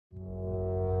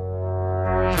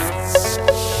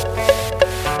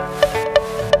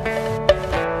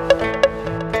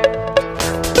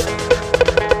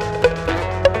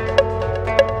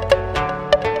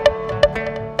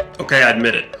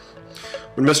admit it.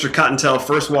 When Mr. Cottontail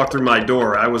first walked through my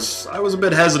door, I was a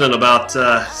bit hesitant about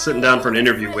sitting down for an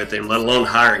interview with him, let alone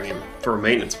hiring him for a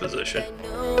maintenance position.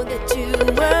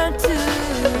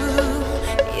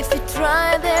 If you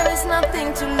try, there is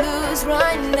nothing to lose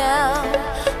right now.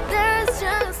 There's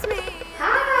just me.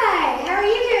 Hi, how are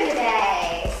you doing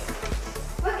today?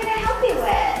 What can I help you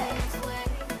with?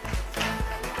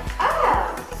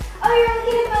 Oh, you're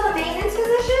looking to fill the maintenance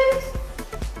position?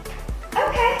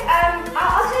 Okay,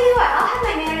 I'll tell you what, I'll have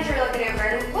my manager look it over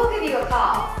and we'll give you a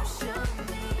call.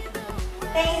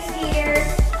 Thanks, Peter.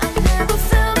 I never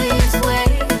felt this way.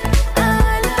 I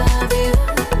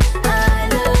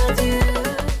love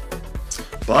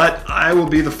you. But I will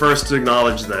be the first to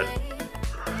acknowledge that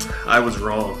I was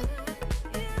wrong.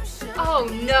 Oh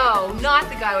no, not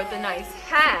the guy with the nice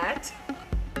hat.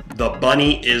 The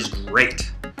bunny is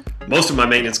great. Most of my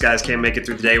maintenance guys can't make it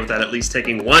through the day without at least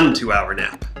taking 1 2-hour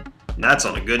nap. And that's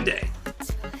on a good day.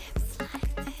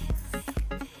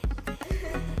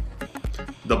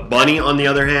 The bunny, on the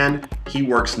other hand, he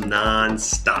works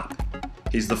non-stop.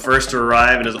 He's the first to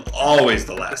arrive and is always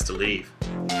the last to leave.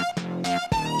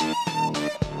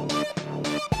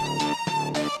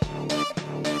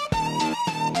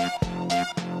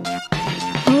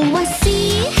 Oh, I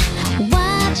see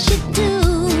what you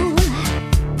do,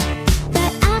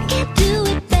 but I can do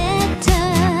it better.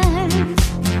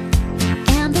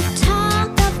 And the talk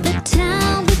of the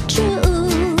town was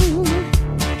true,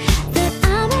 that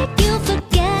I'll make you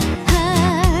forget her.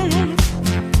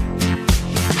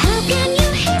 How can you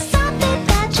hate something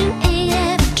that you ain't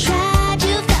ever tried?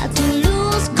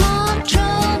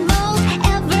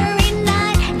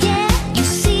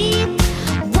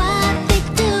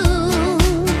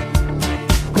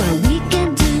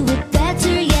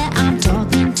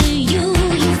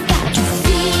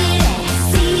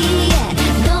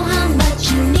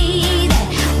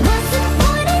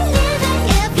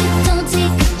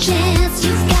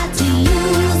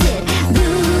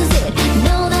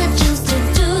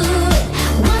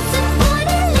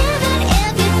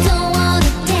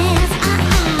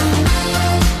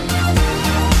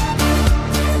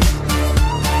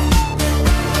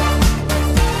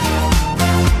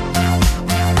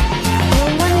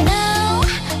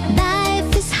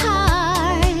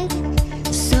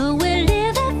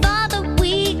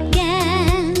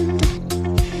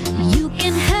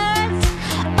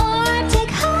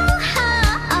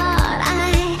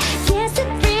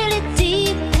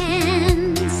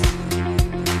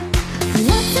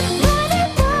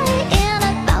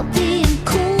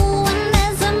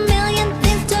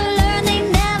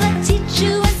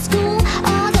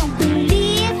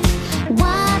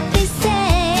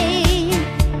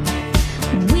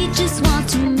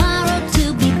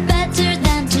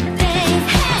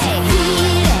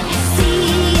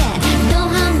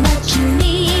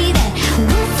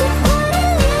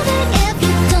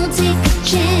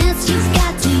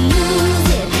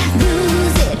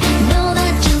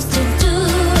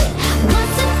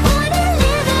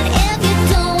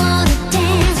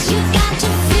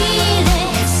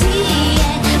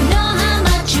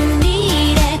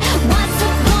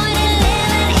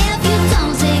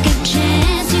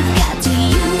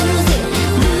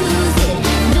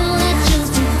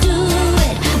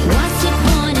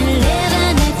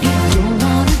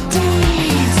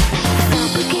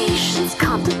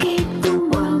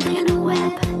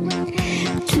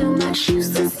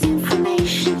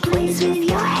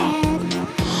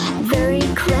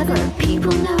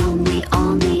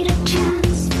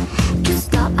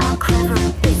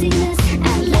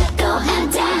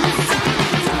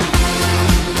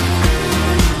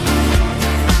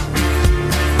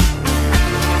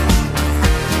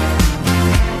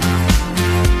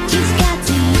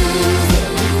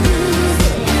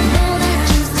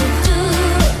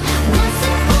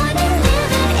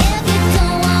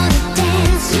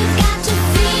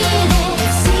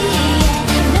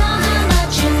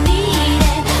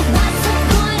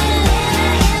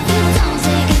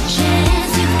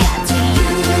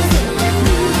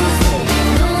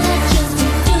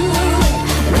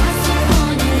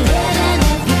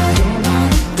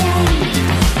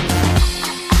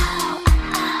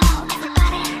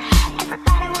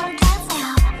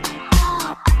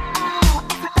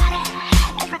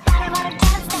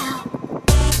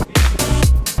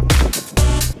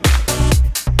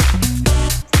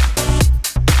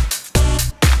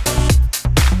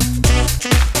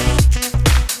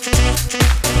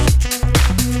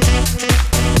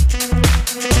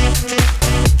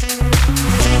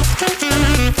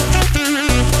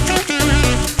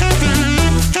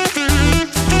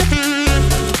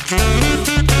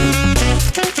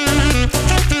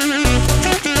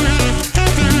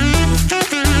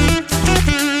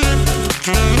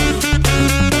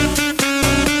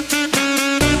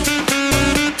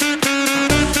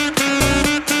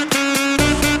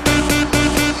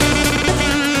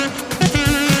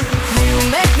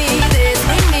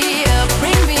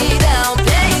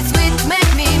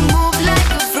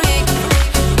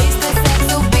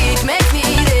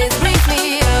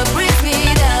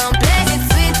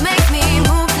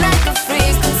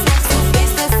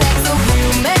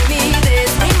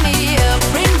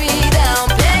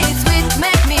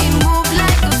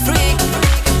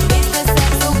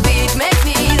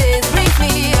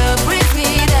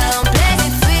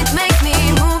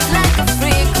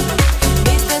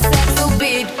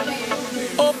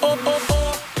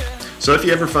 So if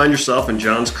you ever find yourself in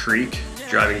Johns Creek,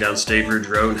 driving down State Ridge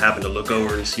Road and happen to look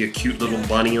over and see a cute little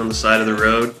bunny on the side of the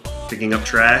road picking up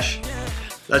trash,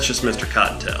 that's just Mr.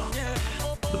 Cottontail,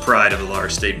 the pride of the Lower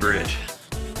State Bridge.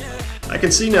 I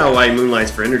can see now why he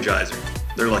moonlights for Energizer.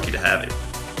 They're lucky to have him.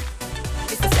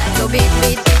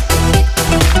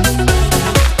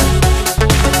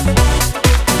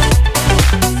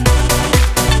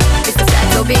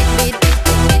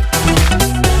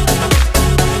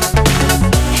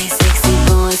 Hey sexy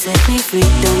boy, set me free.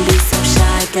 Don't be so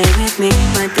shy, play with me.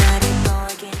 My daddy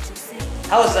boy, can't you see?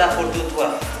 How is that for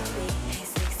 212?